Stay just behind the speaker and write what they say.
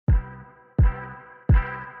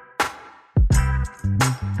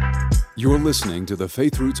You're listening to the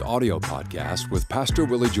Faith Roots audio podcast with Pastor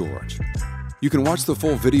Willie George. You can watch the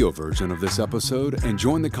full video version of this episode and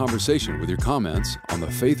join the conversation with your comments on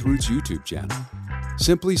the Faith Roots YouTube channel.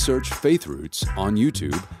 Simply search Faith Roots on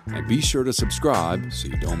YouTube and be sure to subscribe so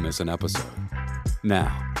you don't miss an episode.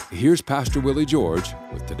 Now, here's Pastor Willie George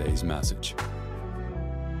with today's message.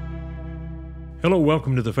 Hello,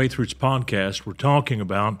 welcome to the Faith Roots podcast. We're talking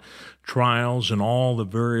about trials and all the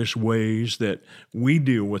various ways that we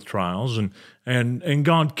deal with trials, and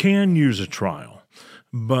God can use a trial,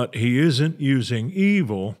 but He isn't using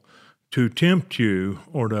evil to tempt you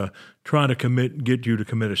or to try to get you to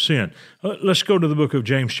commit a sin. Let's go to the book of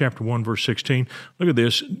James chapter 1, verse 16. Look at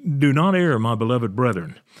this. Do not err, my beloved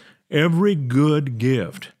brethren. Every good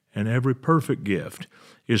gift and every perfect gift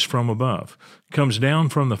is from above, comes down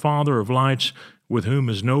from the Father of lights, with whom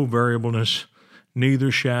is no variableness,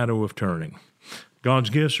 neither shadow of turning. God's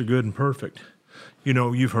gifts are good and perfect. You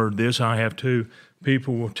know, you've heard this, I have too.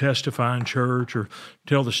 People will testify in church or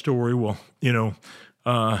tell the story,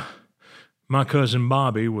 my cousin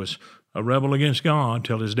Bobby was a rebel against God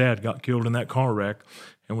till his dad got killed in that car wreck.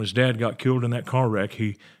 And when his dad got killed in that car wreck,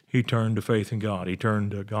 he turned to faith in God. He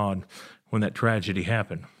turned to God when that tragedy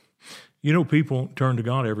happened. You know, people turn to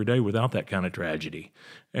God every day without that kind of tragedy.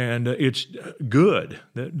 And it's good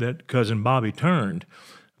that cousin Bobby turned,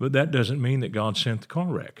 but that doesn't mean that God sent the car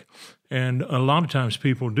wreck. And a lot of times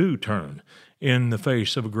people do turn in the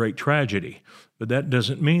face of a great tragedy, but that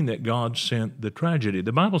doesn't mean that God sent the tragedy.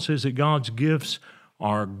 The Bible says that God's gifts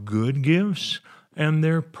are good gifts and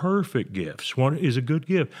they're perfect gifts. What is a good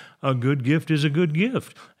gift? A good gift is a good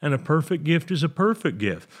gift, and a perfect gift is a perfect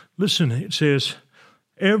gift. Listen, it says,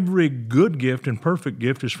 every good gift and perfect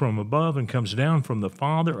gift is from above and comes down from the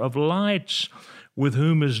Father of lights, with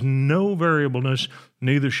whom is no variableness,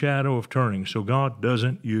 neither shadow of turning. So God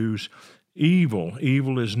doesn't use evil.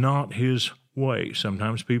 Evil is not His way.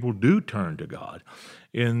 Sometimes people do turn to God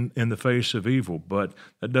in the face of evil, but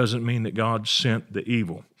that doesn't mean that God sent the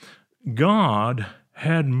evil. God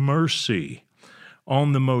had mercy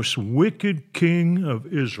on the most wicked king of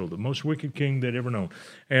Israel, the most wicked king they'd ever known.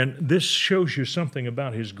 And this shows you something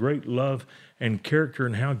about His great love and character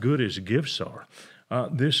and how good His gifts are.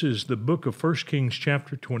 This is the book of 1 Kings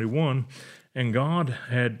chapter 21, and God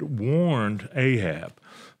had warned Ahab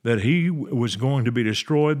that he was going to be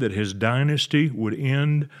destroyed, that his dynasty would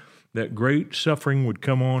end, that great suffering would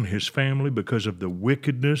come on his family because of the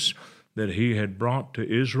wickedness that he had brought to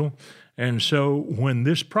Israel. And so when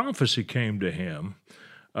this prophecy came to him,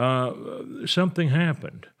 something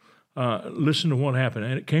happened. Listen to what happened.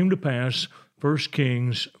 And it came to pass, 1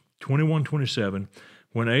 Kings 21:27,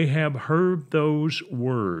 when Ahab heard those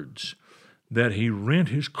words, that he rent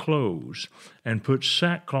his clothes and put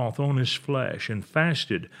sackcloth on his flesh and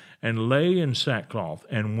fasted and lay in sackcloth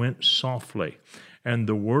and went softly. And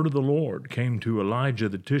the word of the Lord came to Elijah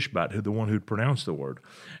the Tishbite, the one who'd pronounced the word,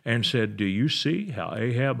 and said, do you see how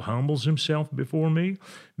Ahab humbles himself before me?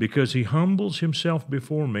 Because he humbles himself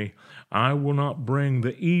before me, I will not bring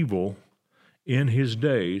the evil in his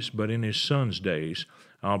days, but in his son's days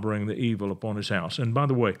I'll bring the evil upon his house. And by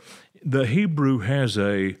the way, the Hebrew has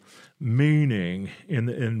a meaning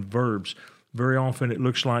in verbs. Very often it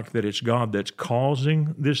looks like that it's God that's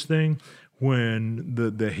causing this thing, when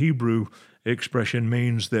the Hebrew expression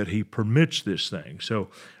means that He permits this thing. So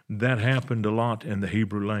that happened a lot in the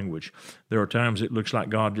Hebrew language. There are times it looks like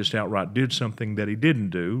God just outright did something that He didn't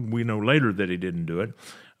do. We know later that He didn't do it,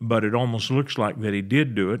 but it almost looks like that He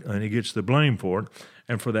did do it, and He gets the blame for it.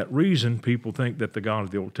 And for that reason, people think that the God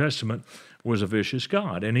of the Old Testament was a vicious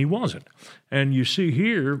God, and He wasn't. And you see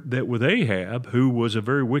here that with Ahab, who was a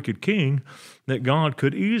very wicked king, that God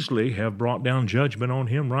could easily have brought down judgment on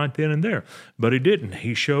him right then and there. But He didn't.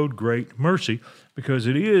 He showed great mercy, because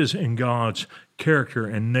it is in God's character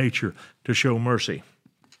and nature to show mercy.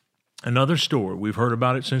 Another story, we've heard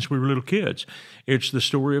about it since we were little kids. It's the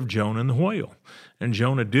story of Jonah and the whale. And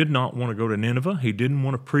Jonah did not want to go to Nineveh. He didn't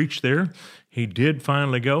want to preach there. He did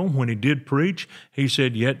finally go. When he did preach, he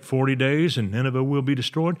said, yet 40 days and Nineveh will be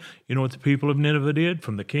destroyed. You know what the people of Nineveh did?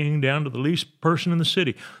 From the king down to the least person in the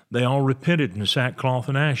city, they all repented in sackcloth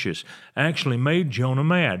and ashes. Actually made Jonah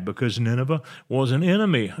mad, because Nineveh was an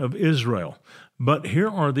enemy of Israel. But here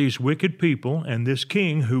are these wicked people and this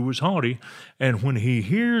king who was haughty, and when he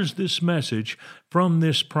hears this message from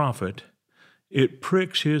this prophet, it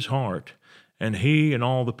pricks his heart, and he and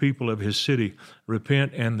all the people of his city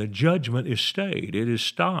repent, and the judgment is stayed. It is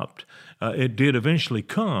stopped It did eventually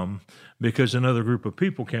come because another group of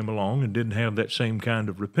people came along and didn't have that same kind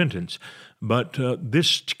of repentance. But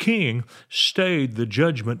this king stayed the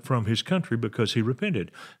judgment from his country because he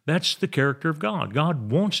repented. That's the character of God.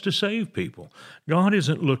 God wants to save people. God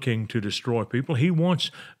isn't looking to destroy people. He wants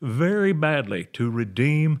very badly to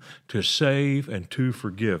redeem, to save, and to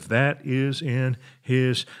forgive. That is in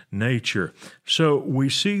his nature. So we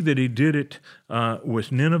see that he did it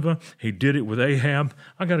with Nineveh. He did it with Ahab.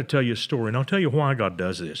 I got to tell you a story, and I'll tell you why God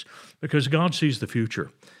does this. Because God sees the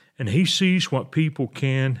future, and he sees what people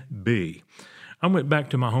can be. I went back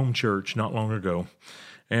to my home church not long ago,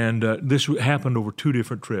 and this happened over 2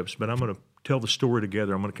 different trips, but I'm going to tell the story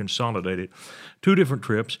together. I'm going to consolidate it. 2 different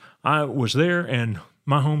trips. I was there, and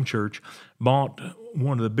my home church bought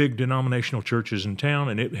one of the big denominational churches in town,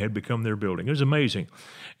 and it had become their building. It was amazing.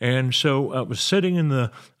 And so I was sitting in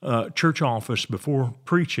the church office before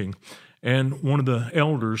preaching, and one of the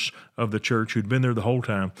elders of the church who'd been there the whole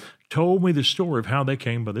time told me the story of how they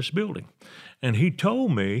came by this building. And he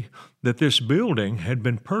told me that this building had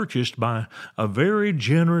been purchased by a very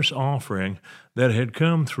generous offering that had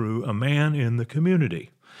come through a man in the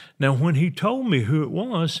community. Now, when he told me who it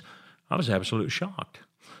was, I was absolutely shocked.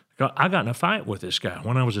 I got in a fight with this guy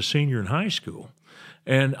when I was a senior in high school.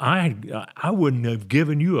 And I wouldn't have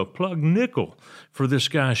given you a plug nickel for this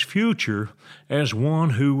guy's future as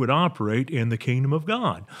one who would operate in the kingdom of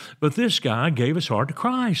God. But this guy gave his heart to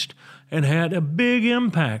Christ and had a big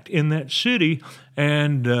impact in that city.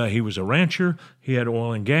 And he was a rancher. He had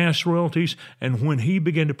oil and gas royalties. And when he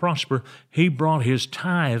began to prosper, he brought his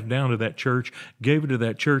tithe down to that church, gave it to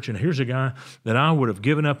that church. And here's a guy that I would have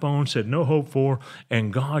given up on, said no hope for,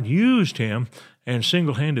 and God used him. And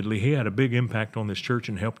single-handedly, he had a big impact on this church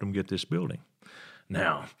and helped them get this building.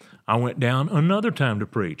 Now, I went down another time to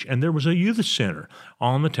preach, and there was a youth center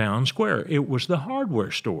on the town square. It was the hardware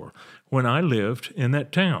store when I lived in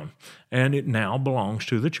that town, and it now belongs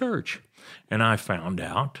to the church. And I found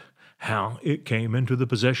out how it came into the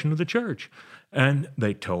possession of the church. And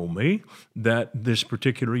they told me that this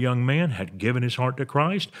particular young man had given his heart to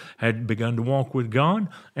Christ, had begun to walk with God,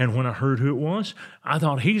 and when I heard who it was, I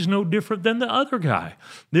thought he's no different than the other guy.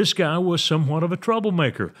 This guy was somewhat of a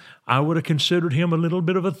troublemaker. I would have considered him a little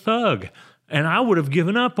bit of a thug, and I would have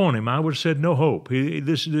given up on him. I would have said, no hope.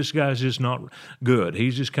 This guy's just not good.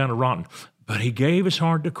 He's just kind of rotten. But he gave his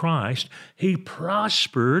heart to Christ. He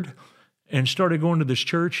prospered and started going to this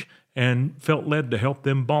church and felt led to help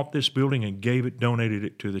them, bought this building and donated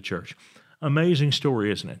it to the church. Amazing story,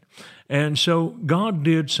 isn't it? And so God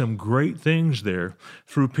did some great things there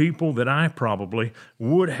through people that I probably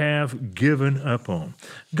would have given up on.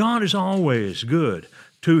 God is always good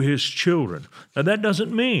to his children. Now, that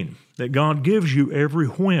doesn't mean that God gives you every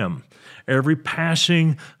whim, every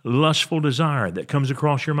passing lustful desire that comes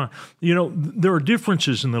across your mind. You know, there are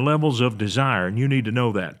differences in the levels of desire, and you need to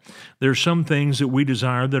know that. There are some things that we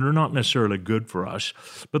desire that are not necessarily good for us,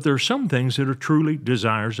 but there are some things that are truly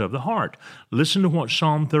desires of the heart. Listen to what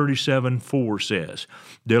Psalm 37:4 says.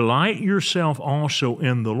 Delight yourself also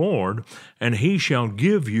in the Lord, and he shall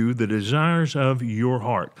give you the desires of your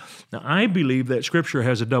heart. Now, I believe that Scripture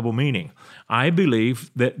has a double meaning. I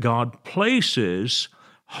believe that God places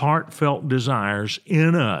heartfelt desires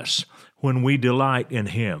in us when we delight in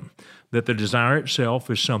him, that the desire itself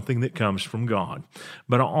is something that comes from God.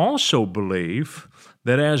 But I also believe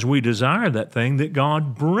that as we desire that thing, that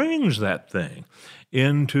God brings that thing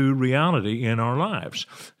into reality in our lives.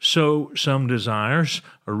 So some desires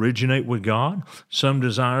originate with God. Some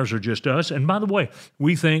desires are just us. And by the way,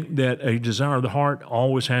 we think that a desire of the heart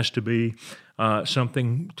always has to be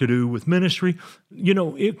something to do with ministry. You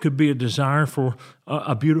know, it could be a desire for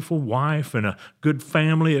a beautiful wife and a good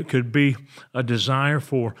family. It could be a desire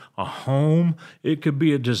for a home. It could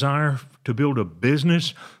be a desire to build a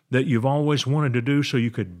business that you've always wanted to do so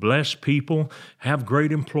you could bless people, have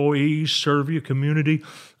great employees, serve your community.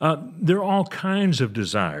 There are all kinds of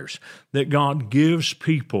desires that God gives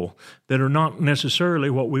people that are not necessarily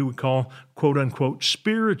what we would call, quote unquote,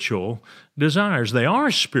 spiritual desires. They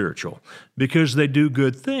are spiritual because they do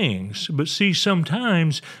good things. But see,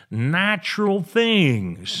 sometimes natural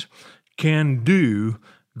things can do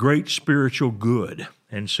great spiritual good.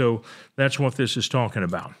 And so that's what this is talking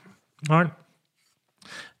about. All right.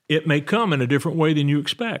 It may come in a different way than you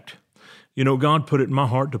expect. You know, God put it in my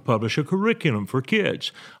heart to publish a curriculum for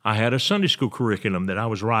kids. I had a Sunday school curriculum that I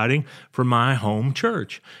was writing for my home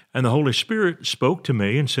church. And the Holy Spirit spoke to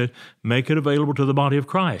me and said, make it available to the body of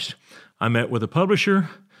Christ. I met with a publisher.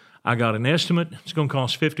 I got an estimate, it's going to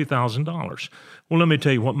cost $50,000. Well, let me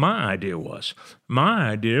tell you what my idea was. My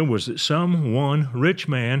idea was that one rich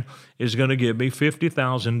man is going to give me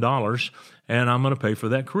 $50,000 and I'm going to pay for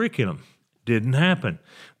that curriculum. Didn't happen.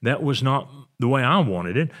 That was not the way I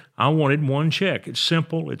wanted it. I wanted one check. It's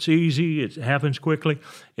simple, it's easy, it happens quickly.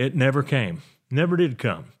 It never came, never did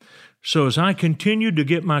come. So as I continued to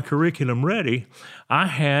get my curriculum ready, I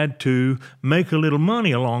had to make a little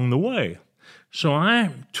money along the way. So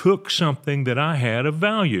I took something that I had of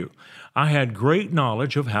value. I had great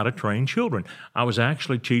knowledge of how to train children. I was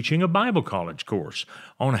actually teaching a Bible college course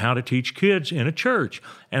on how to teach kids in a church.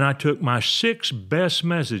 And I took my 6 best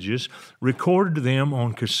messages, recorded them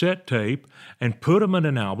on cassette tape, and put them in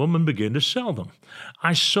an album and began to sell them.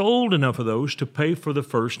 I sold enough of those to pay for the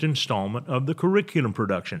first installment of the curriculum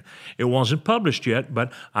production. It wasn't published yet,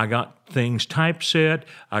 but I got things typeset,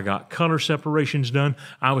 I got color separations done.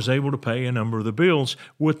 I was able to pay a number of the bills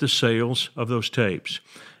with the sales of those tapes.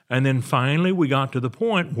 And then finally, we got to the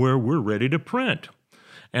point where we're ready to print,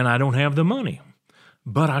 and I don't have the money.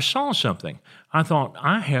 But I saw something. I thought,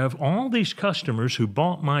 I have all these customers who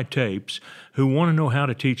bought my tapes who want to know how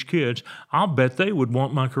to teach kids. I'll bet they would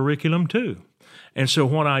want my curriculum too. And so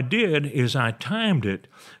what I did is I timed it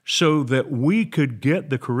so that we could get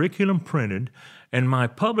the curriculum printed, and my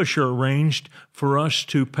publisher arranged for us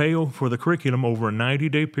to pay for the curriculum over a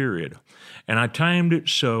 90-day period. And I timed it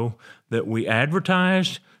so that we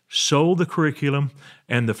advertised, sold the curriculum,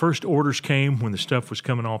 and the first orders came when the stuff was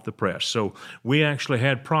coming off the press. So we actually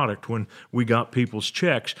had product when we got people's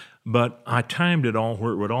checks, but I timed it all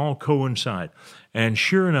where it would all coincide. And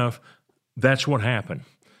sure enough, that's what happened.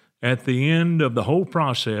 At the end of the whole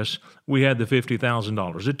process, we had the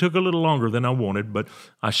 $50,000. It took a little longer than I wanted, but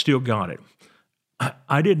I still got it.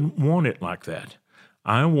 I didn't want it like that.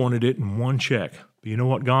 I wanted it in one check. You know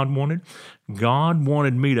what God wanted? God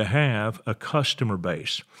wanted me to have a customer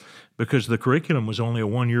base because the curriculum was only a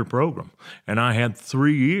 1-year program, and I had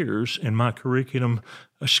 3 years in my curriculum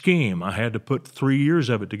scheme. I had to put 3 years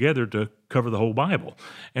of it together to cover the whole Bible.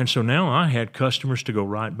 And so now I had customers to go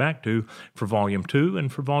right back to for Volume 2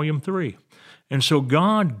 and for Volume 3. And so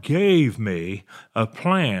God gave me a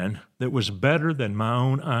plan that was better than my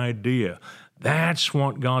own idea. That's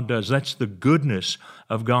what God does. That's the goodness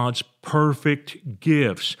of God's perfect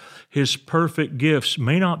gifts. His perfect gifts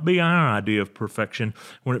may not be our idea of perfection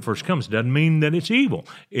when it first comes. It doesn't mean that it's evil.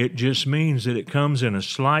 It just means that it comes in a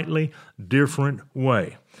slightly different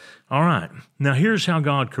way. All right, now here's how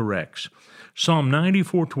God corrects. Psalm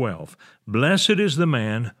 94:12, Blessed is the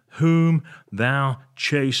man whom thou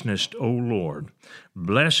chastenest, O Lord.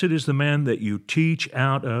 Blessed is the man that you teach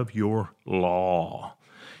out of your law.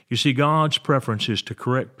 You see, God's preference is to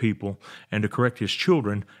correct people and to correct His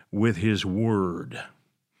children with His Word.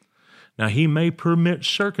 Now, He may permit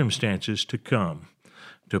circumstances to come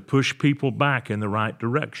to push people back in the right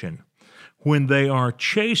direction. When they are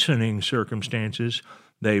chastening circumstances,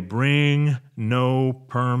 they bring no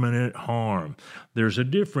permanent harm. There's a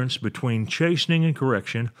difference between chastening and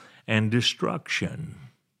correction and destruction.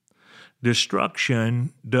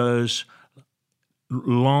 Destruction does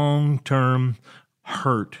long-term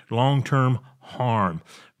hurt, long-term harm.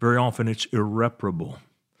 Very often it's irreparable.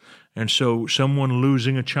 And so someone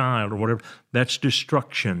losing a child or whatever, that's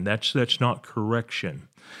destruction. That's not correction.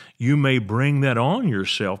 You may bring that on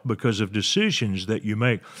yourself because of decisions that you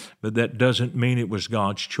make, but that doesn't mean it was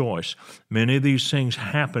God's choice. Many of these things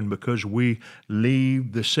happen because we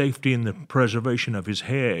leave the safety and the preservation of His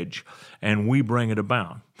hedge, and we bring it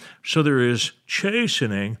about. So there is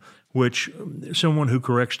chastening, which someone who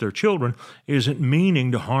corrects their children isn't meaning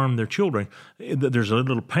to harm their children. There's a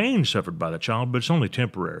little pain suffered by the child, but it's only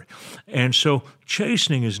temporary. And so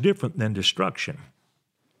chastening is different than destruction.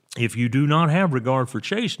 If you do not have regard for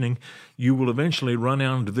chastening, you will eventually run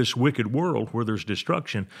out into this wicked world where there's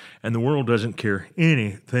destruction, and the world doesn't care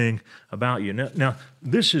anything about you. Now,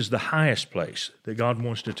 this is the highest place that God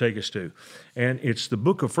wants to take us to, and it's the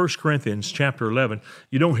book of 1 Corinthians chapter 11.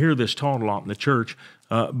 You don't hear this taught a lot in the church,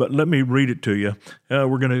 but let me read it to you.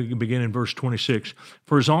 We're going to begin in verse 26.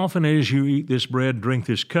 For as often as you eat this bread, drink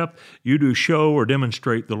this cup, you do show or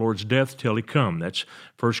demonstrate the Lord's death till He come. That's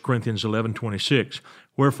 1 Corinthians 11:26.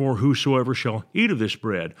 Wherefore whosoever shall eat of this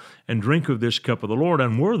bread and drink of this cup of the Lord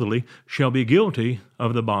unworthily shall be guilty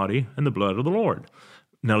of the body and the blood of the Lord.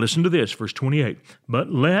 Now listen to this, verse 28.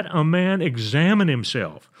 But let a man examine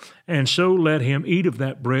himself, and so let him eat of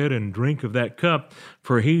that bread and drink of that cup.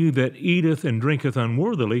 For he that eateth and drinketh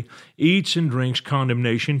unworthily eats and drinks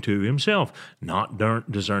condemnation to himself, not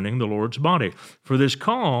discerning the Lord's body. For this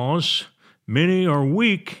cause many are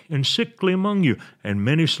weak and sickly among you, and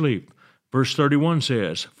many sleep. Verse 31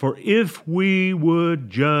 says, "For if we would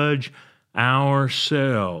judge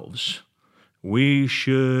ourselves, we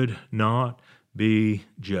should not be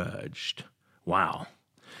judged." Wow.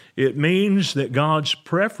 It means that God's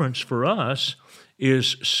preference for us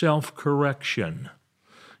is self-correction.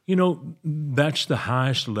 You know, that's the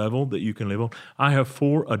highest level that you can live on. I have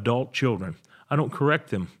 4 adult children. I don't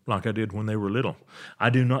correct them like I did when they were little. I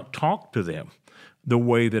do not talk to them the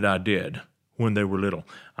way that I did when they were little.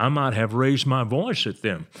 I might have raised my voice at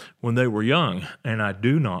them when they were young, and I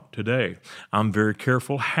do not today. I'm very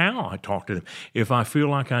careful how I talk to them. If I feel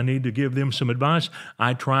like I need to give them some advice,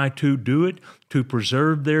 I try to do it to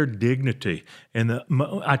preserve their dignity. And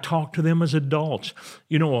I talk to them as adults.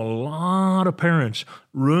 You know, a lot of parents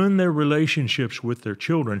ruin their relationships with their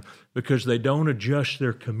children because they don't adjust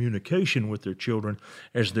their communication with their children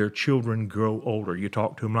as their children grow older. You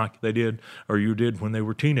talk to them like they did or you did when they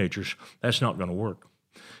were teenagers. That's not going to work.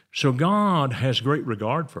 So God has great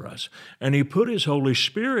regard for us, and He put His Holy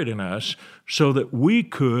Spirit in us so that we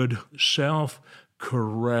could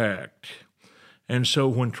self-correct. And so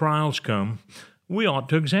when trials come, we ought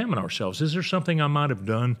to examine ourselves. Is there something I might have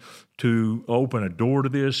done to open a door to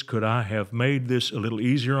this? Could I have made this a little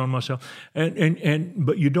easier on myself?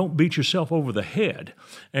 But you don't beat yourself over the head,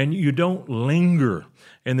 and you don't linger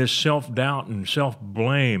in this self-doubt and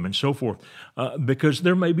self-blame and so forth, because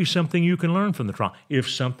there may be something you can learn from the trial. If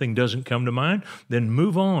something doesn't come to mind, then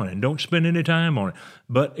move on and don't spend any time on it.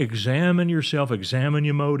 But examine yourself, examine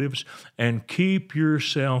your motives, and keep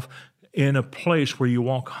yourself in a place where you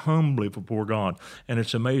walk humbly before God. And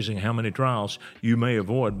it's amazing how many trials you may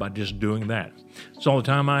avoid by just doing that. That's all the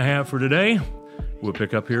time I have for today. We'll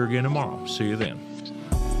pick up here again tomorrow. See you then.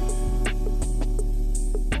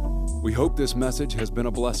 We hope this message has been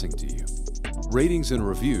a blessing to you. Ratings and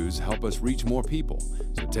reviews help us reach more people,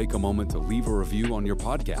 so take a moment to leave a review on your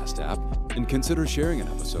podcast app and consider sharing an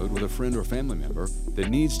episode with a friend or family member that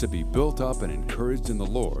needs to be built up and encouraged in the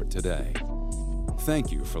Lord today.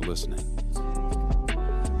 Thank you for listening.